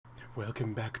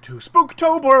Welcome back to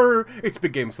Spooktober! It's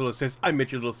Big Games Little Sis. I'm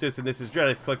Mitch, your little sis, and this is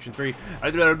Dread Collection 3.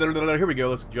 Here we go,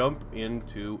 let's jump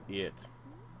into it.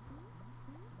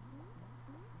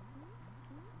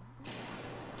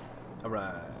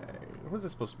 Alright. What's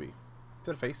this supposed to be? Is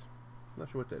that a face? I'm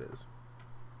not sure what that is.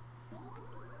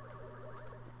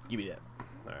 Give me that.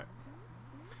 Alright.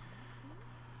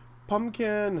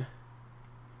 Pumpkin!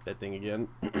 That thing again.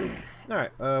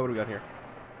 Alright, what do we got here?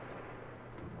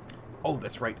 Oh,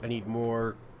 that's right. I need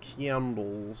more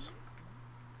candles.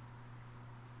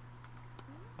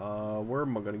 Where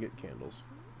am I gonna get candles?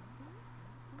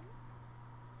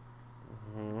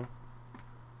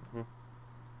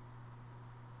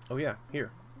 Oh yeah,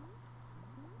 here.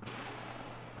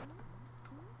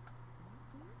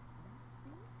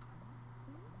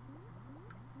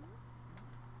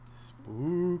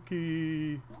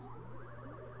 Spooky.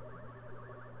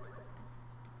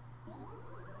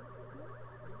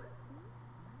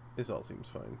 This all seems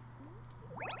fine.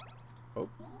 Oh,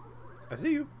 I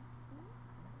see you.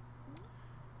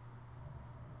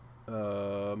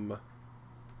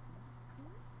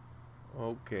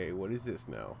 Okay, what is this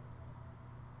now?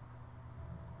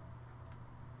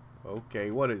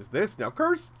 Okay, what is this now?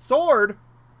 Cursed sword!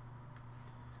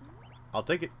 I'll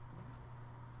take it.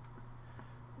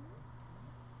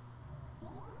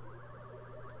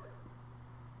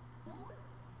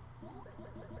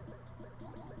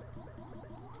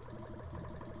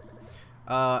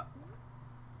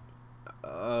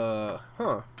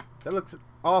 Huh. That looks an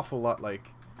awful lot like...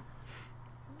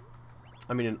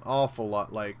 I mean, an awful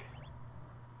lot like...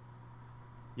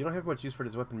 You don't have much use for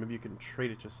this weapon. Maybe you can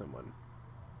trade it to someone.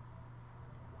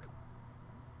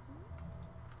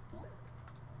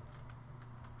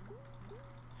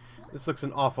 This looks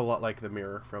an awful lot like the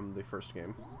mirror from the first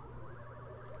game.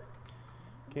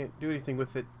 Can't do anything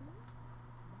with it,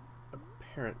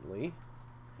 apparently.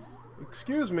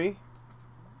 Excuse me.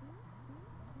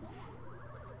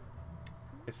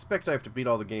 I suspect I have to beat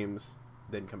all the games,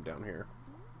 then come down here.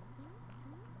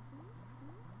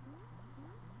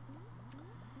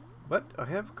 But I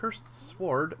have a cursed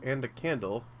sword and a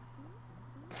candle.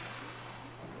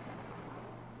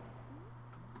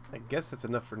 I guess that's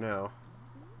enough for now.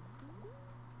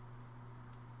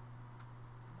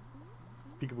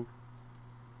 Peekaboo.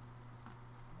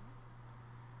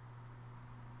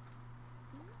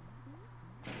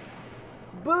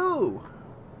 Boo!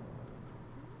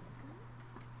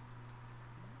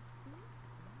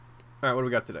 Alright, what do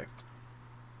we got today?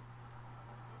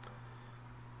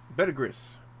 Bete.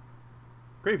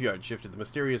 Graveyard shift at the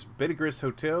mysterious Bete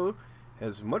Hotel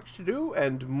has much to do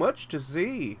and much to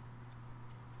see.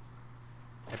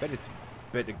 I bet it's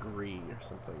Bete or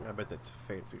something. I bet that's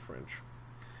fancy French.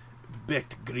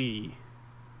 Bete.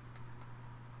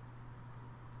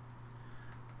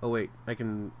 Oh wait, I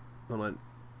can... Hold on.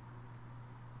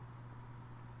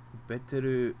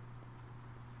 Bete...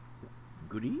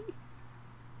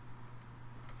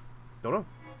 Don't know.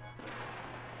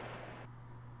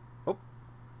 Oh.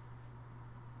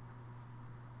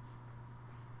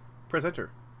 Press enter.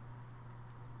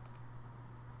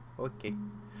 Okay.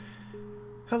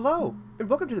 Hello, and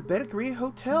welcome to the Bete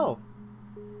Hotel.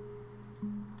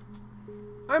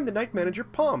 I'm the night manager,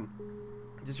 Palm.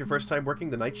 Is this your first time working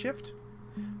the night shift?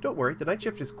 Don't worry, the night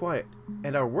shift is quiet,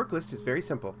 and our work list is very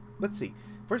simple. Let's see.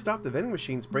 First off, the vending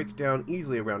machines break down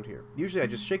easily around here. Usually I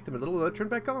just shake them a little and then turn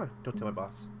back on. Don't tell my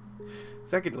boss.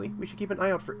 Secondly, we should keep an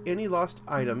eye out for any lost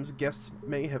items guests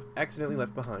may have accidentally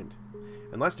left behind.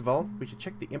 And last of all, we should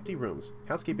check the empty rooms.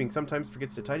 Housekeeping sometimes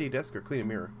forgets to tidy a desk or clean a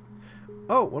mirror.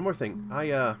 Oh, one more thing.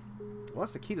 I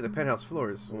lost the key to the penthouse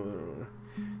floors.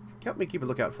 Help me keep a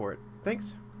lookout for it.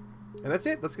 Thanks. And that's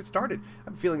it. Let's get started. I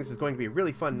have a feeling this is going to be a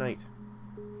really fun night.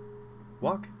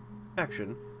 Walk.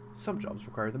 Action. Some jobs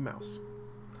require the mouse.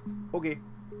 Okay.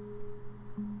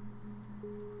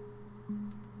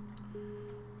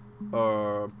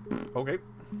 Okay.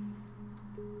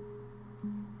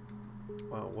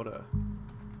 Wow, what a...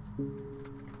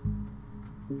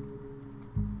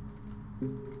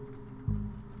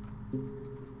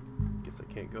 Guess I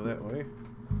can't go that way.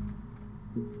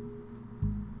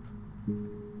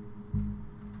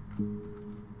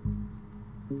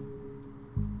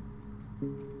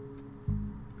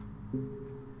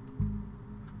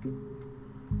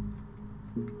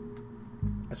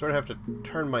 I sort of have to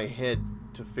turn my head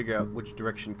to figure out which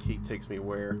direction key takes me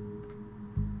where.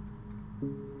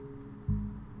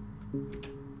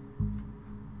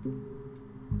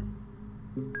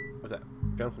 What's that?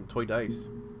 Found some toy dice.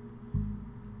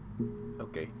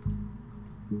 Okay.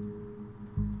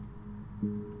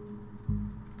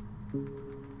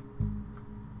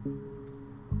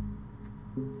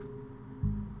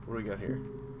 What do we got here?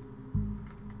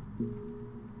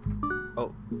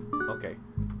 Oh, okay.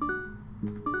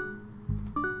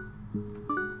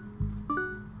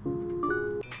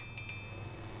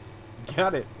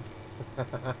 Got it.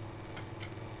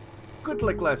 Good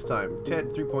like last time. Ted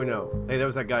 3.0. Hey, that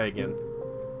was that guy again.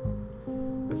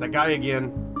 There's that guy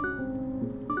again.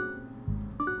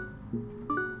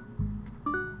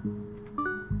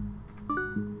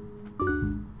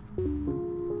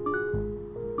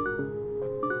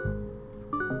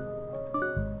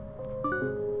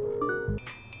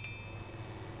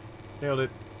 Nailed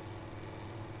it.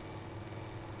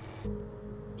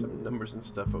 Some numbers and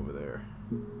stuff over there.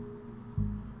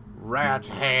 Rat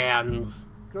hands.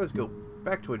 Can always go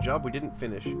back to a job we didn't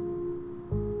finish.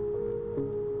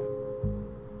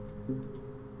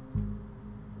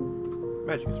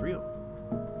 Magic is real.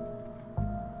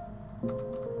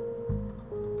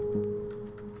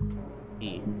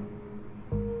 E.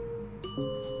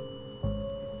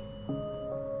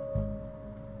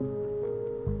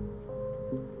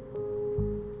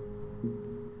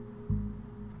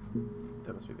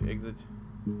 That must be the exit.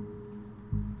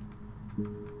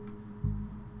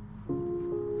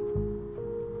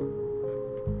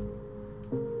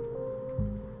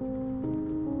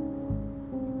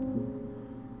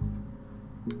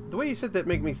 The way you said that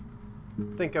made me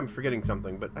think I'm forgetting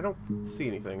something, but I don't see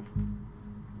anything.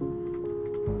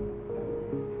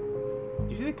 Do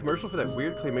you see the commercial for that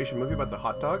weird claymation movie about the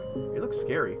hot dog? It looks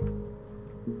scary.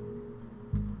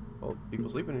 Oh, people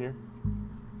sleeping in here.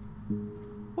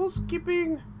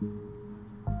 Housekeeping!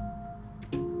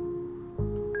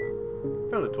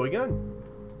 Found a toy gun.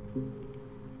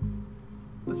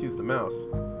 Let's use the mouse.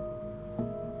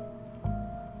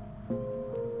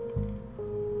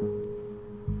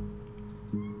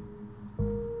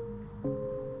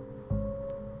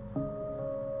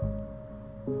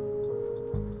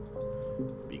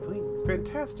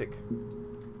 Fantastic.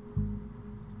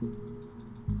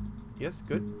 Yes,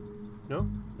 good. No,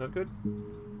 not good.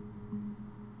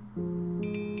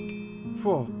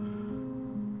 Whoa.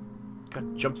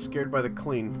 Got jump scared by the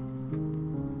clean.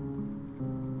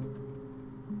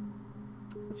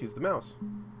 Let's use the mouse.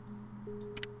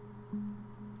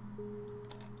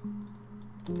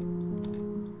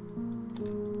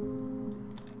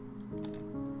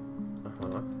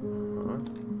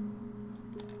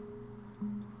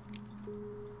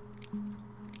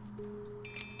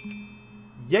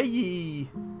 Yay!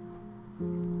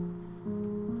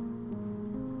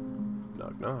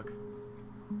 Knock, knock.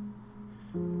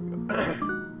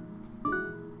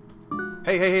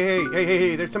 Hey, hey, hey, hey, hey, hey,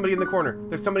 hey, there's somebody in the corner.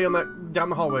 There's somebody on that, down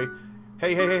the hallway.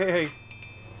 Hey, hey, hey, hey, hey.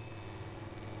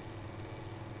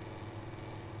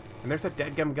 And there's that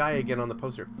dadgum guy again on the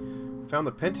poster. Found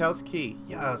the penthouse key.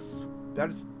 Yes, that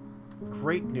is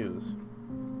great news.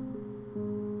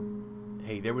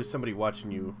 Hey, there was somebody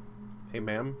watching you. Hey,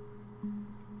 ma'am.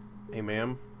 Hey,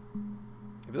 ma'am.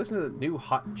 Have you listened to the new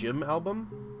Hot Gym album?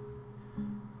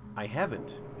 I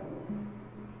haven't.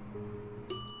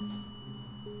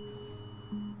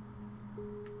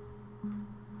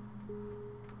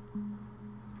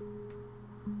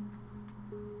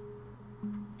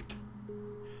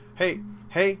 Hey,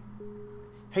 hey,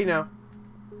 hey now.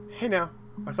 Hey now.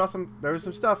 I saw some, there was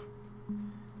some stuff.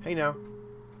 Hey now.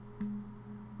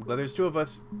 I'm glad there's two of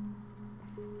us.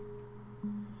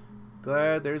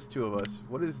 Glad there's two of us.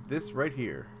 What is this right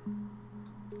here?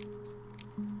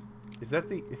 Is that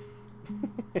the...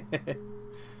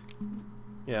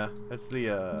 Yeah, that's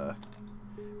the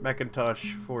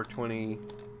Macintosh 420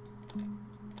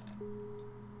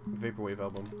 Vaporwave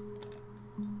album.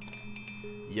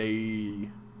 Yay.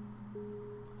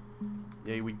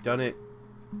 Yay, we done it.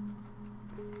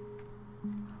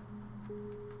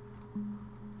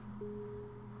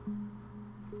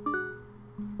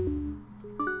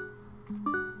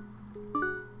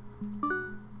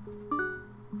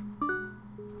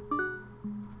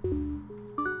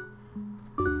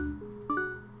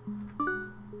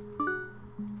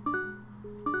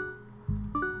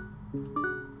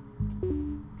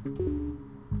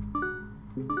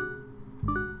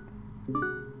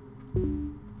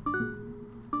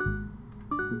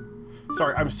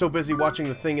 Sorry, I'm so busy watching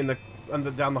the thing in the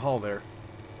down the hall there.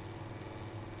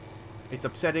 It's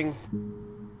upsetting,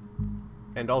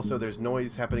 and also there's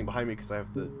noise happening behind me because I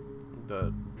have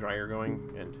the dryer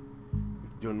going and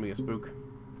it's doing me a spook.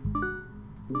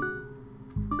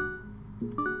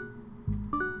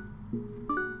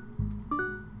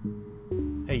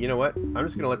 Hey, you know what? I'm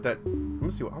just gonna let that. I'm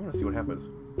gonna see. I want to see what happens.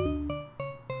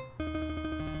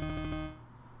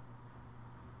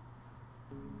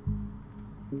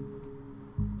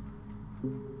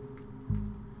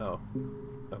 Oh,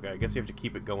 okay. I guess guess you have to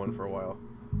keep it going for a while.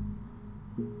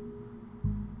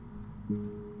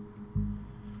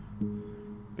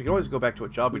 We can always go back to a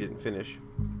job we didn't finish.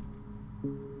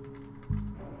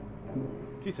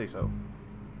 If you say so.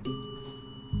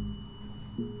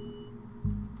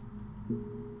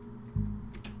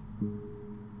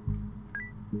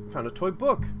 Found a toy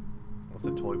book. What's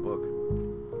a toy book?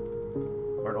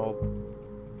 Aren't all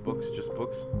books just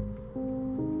books?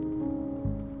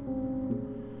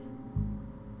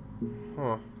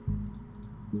 Huh.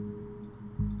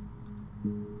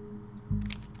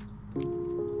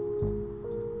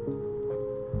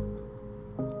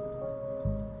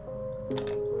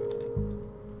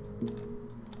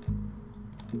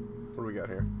 What do we got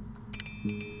here?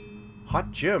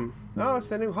 Hot Gym. Oh, it's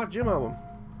that new Hot Gym album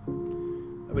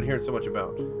I've been hearing so much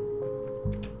about.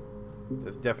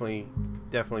 There's definitely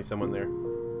someone there.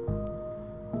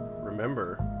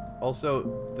 Remember, also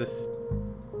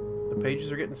the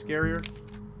pages are getting scarier.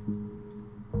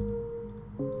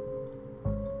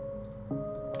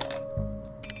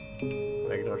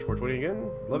 Macintosh 420 again.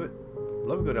 Love it.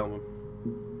 Love a good album.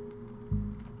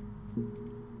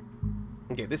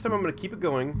 Okay, this time I'm going to keep it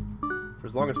going for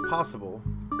as long as possible.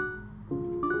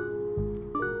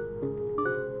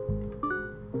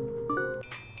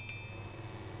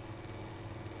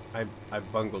 I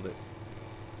bungled it.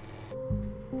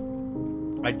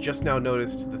 I just now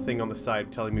noticed the thing on the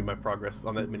side telling me my progress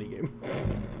on that minigame.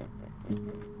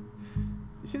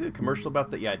 You see the commercial about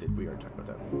that? Yeah, I did. We already talked about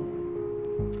that.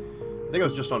 I think I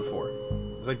was just on 4.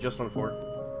 Was I just on 4?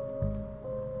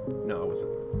 No, I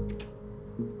wasn't.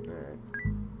 Alright.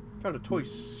 Found a toy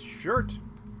shirt.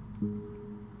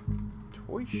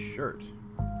 Toy shirt.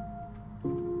 How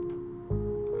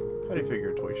do you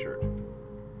figure a toy shirt?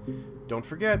 Don't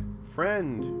forget,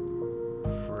 friend.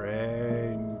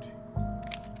 Friend.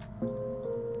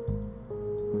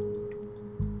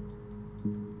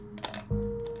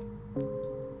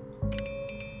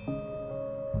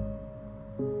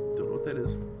 Don't know what that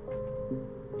is.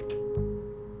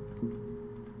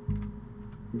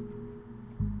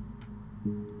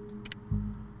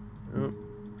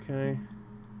 Okay.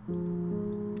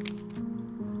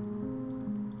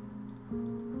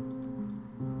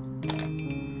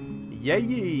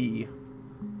 Yay!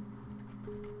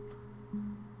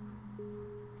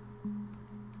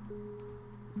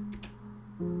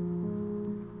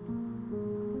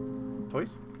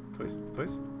 Toys? Toys?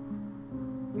 Toys?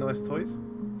 No less toys?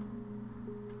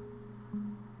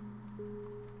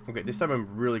 Okay, this time I'm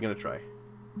really gonna try.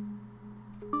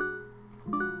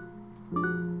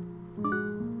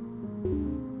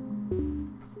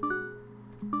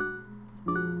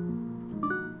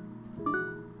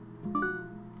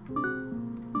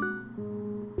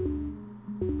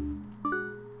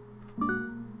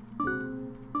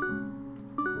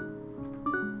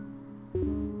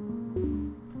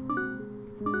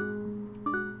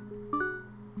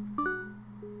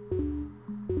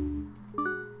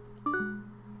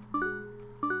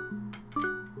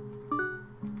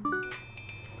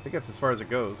 I think that's as far as it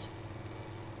goes.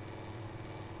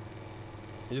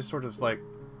 It just sort of like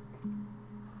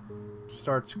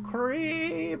starts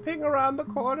creeping around the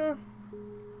corner,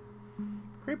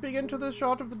 creeping into the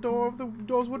shot of the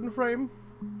door's wooden frame.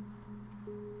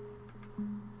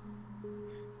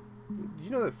 Do you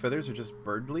know that feathers are just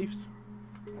bird leaves?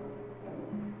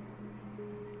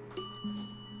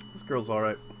 This girl's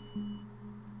alright.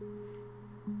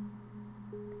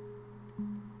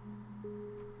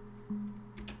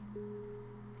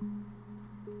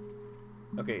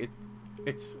 Okay,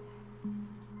 it's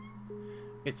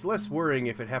less worrying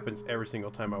if it happens every single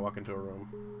time I walk into a room.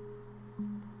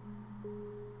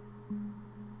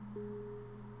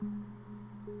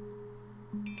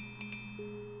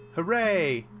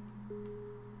 Hooray!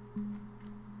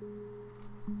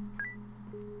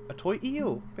 A toy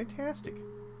eel! Fantastic!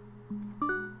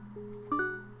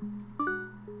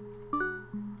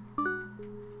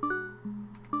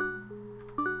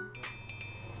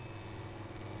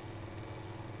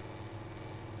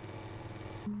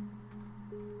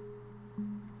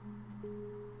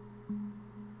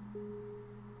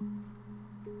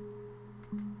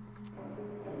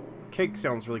 Cake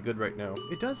sounds really good right now.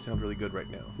 It does sound really good right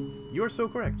now. You are so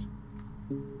correct.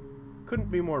 Couldn't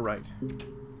be more right.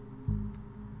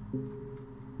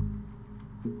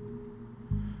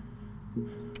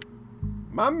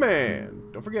 My man!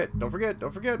 Don't forget, don't forget,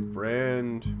 don't forget,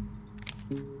 friend.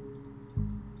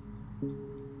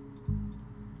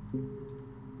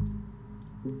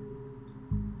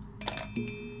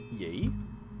 Yay.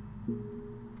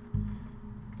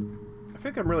 I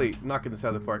think I'm really knocking this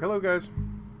out of the park. Hello, guys.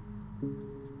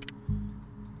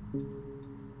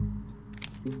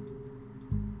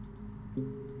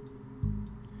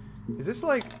 Is this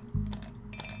like...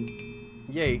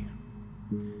 Yay.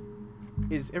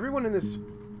 Is everyone in this,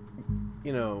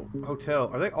 you know, hotel,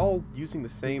 are they all using the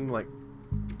same, like...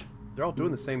 They're all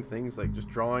doing the same things, like just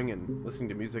drawing and listening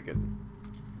to music and...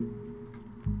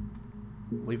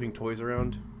 leaving toys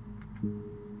around?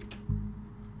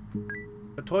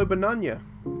 A toy banana.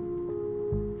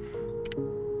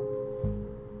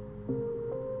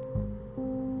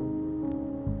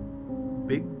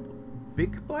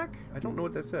 Big black? I don't know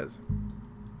what that says.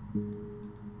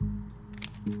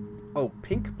 Oh,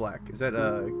 Pink Black. Is that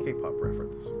a K-pop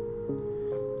reference?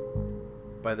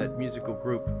 By that musical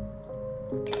group.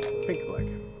 Pink Black.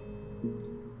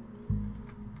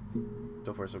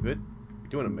 So far so good. You're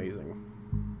doing amazing.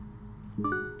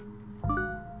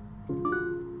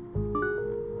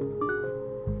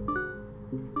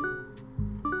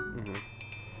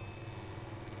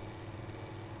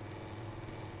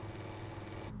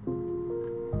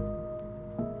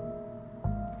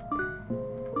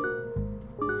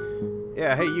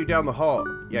 Yeah, hey, you down the hall.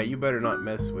 Yeah, you better not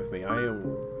mess with me. I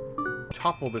will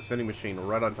topple this vending machine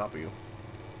right on top of you.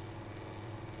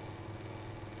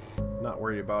 Not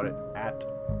worried about it at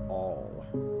all.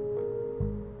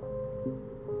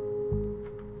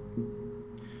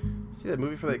 See that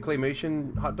movie for that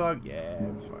claymation hot dog? Yeah,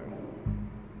 it's fine.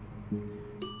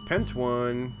 Pent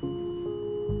one.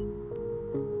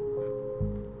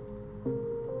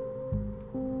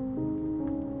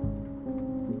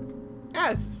 Ah,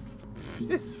 this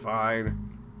is fine.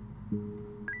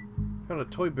 Got a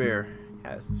toy bear.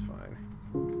 Yeah, this is fine.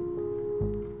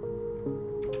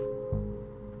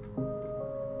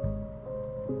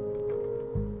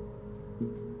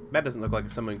 That doesn't look like a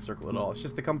summoning circle at all. It's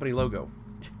just the company logo.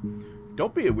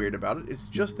 Don't be weird about it. It's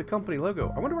just the company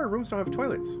logo. I wonder why rooms don't have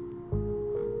toilets.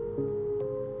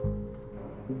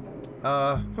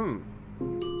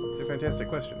 It's a fantastic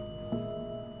question.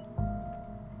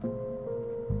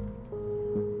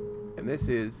 And this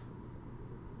is...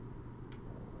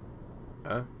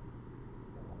 Huh?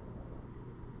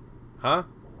 Huh?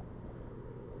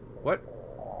 What?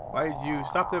 Why did you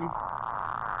stop them?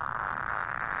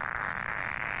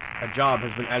 A job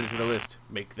has been added to the list.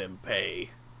 Make them pay.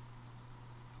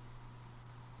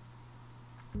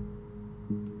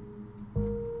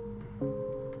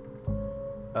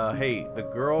 Hey, the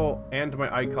girl and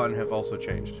my icon have also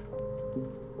changed.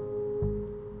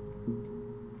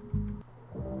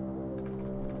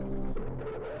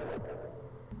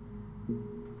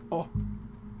 Oh!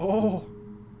 Oh!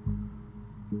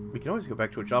 We can always go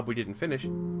back to a job we didn't finish.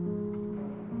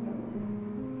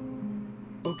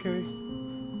 Okay.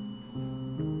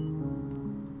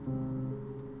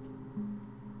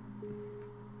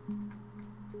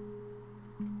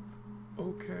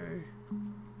 Okay.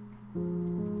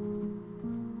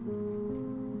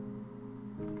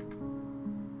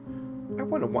 I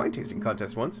won a wine tasting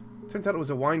contest once. Turns out it was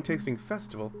a wine tasting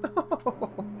festival.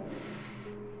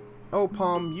 Oh,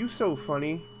 Palm, you so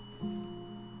funny.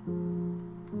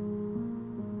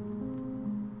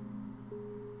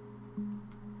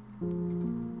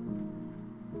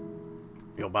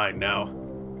 You're mine now.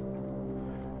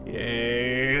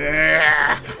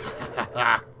 Yeah.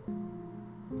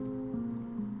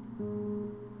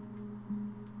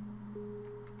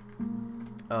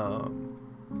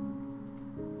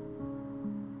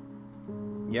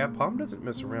 Yeah, Palm doesn't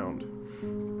mess around.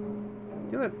 You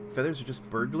know that feathers are just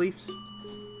bird leaves?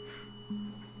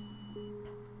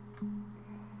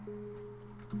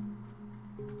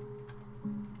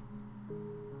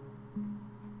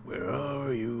 Where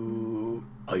are you?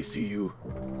 I see you.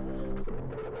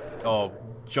 Oh,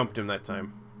 jumped him that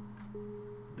time.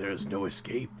 There's no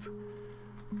escape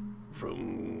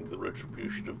from the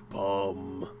retribution of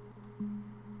Palm.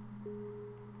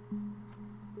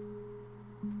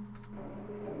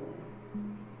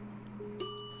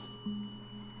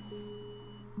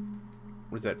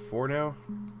 What is that, 4 now?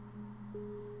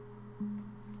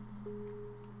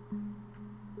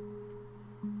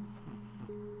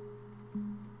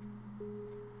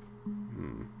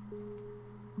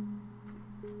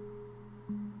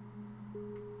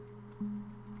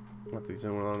 Not there's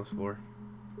anyone on this floor.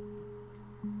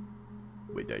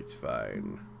 Wait, that's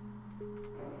fine.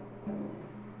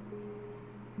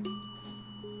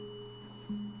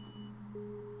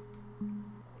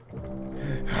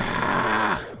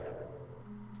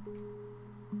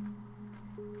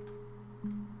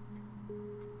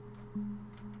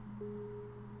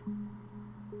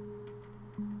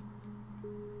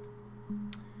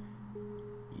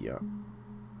 Yeah.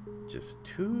 Just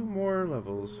 2 more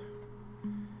levels.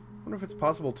 Wonder if it's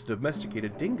possible to domesticate a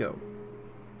dingo.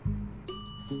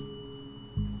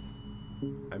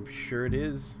 I'm sure it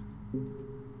is.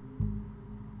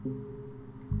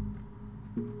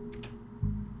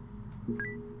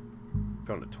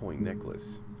 Found a toy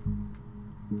necklace.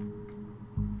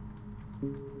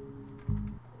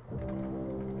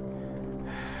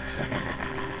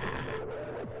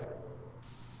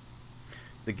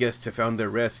 The guests have found their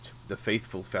rest. The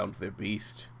faithful found their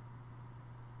beast.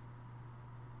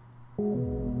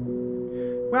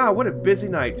 Wow, what a busy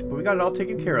night. But we got it all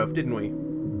taken care of, didn't we?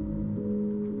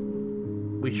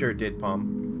 We sure did,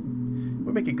 Pom.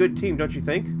 We make a good team, don't you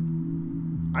think?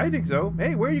 I think so.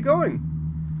 Hey, where are you going?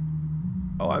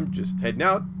 Oh, I'm just heading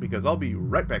out because I'll be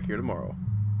right back here tomorrow.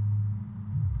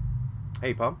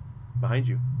 Hey, Pom. Behind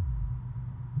you.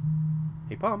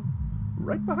 Hey, Pom.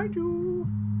 Right behind you.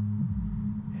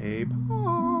 Hey,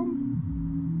 Pom.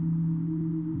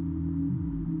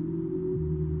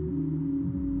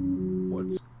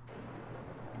 What's...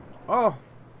 Oh.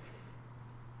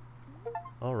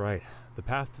 All right. The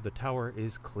path to the tower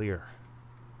is clear.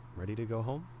 Ready to go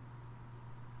home?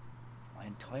 My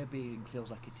entire being feels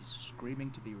like it is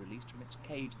screaming to be released from its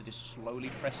cage that is slowly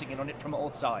pressing in on it from all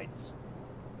sides.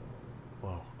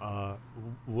 Whoa,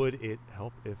 would it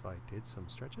help if I did some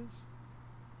stretches?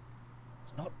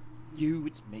 It's not you,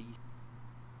 it's me.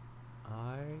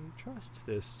 I trust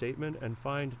this statement and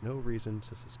find no reason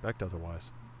to suspect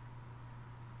otherwise.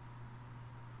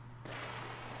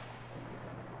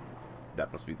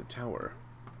 That must be the tower.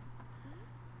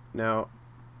 Now,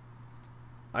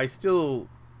 I still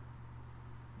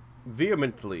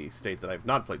vehemently state that I've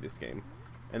not played this game.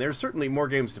 And there's certainly more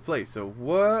games to play, so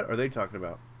what are they talking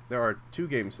about? There are 2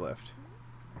 games left.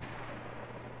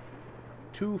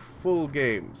 2 full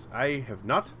games. I have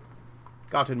not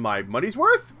gotten my money's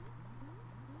worth,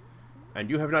 and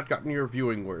you have not gotten your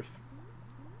viewing worth.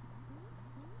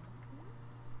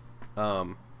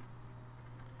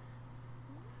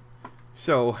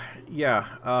 So, yeah,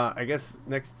 I guess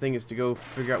next thing is to go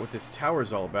figure out what this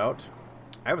tower's all about.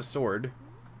 I have a sword,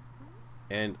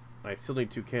 and I still need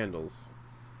 2 candles.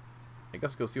 I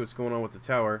guess go see what's going on with the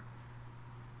tower.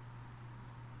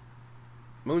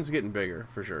 Moon's getting bigger,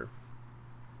 for sure.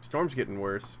 Storm's getting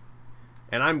worse.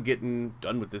 And I'm getting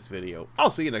done with this video. I'll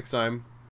see you next time.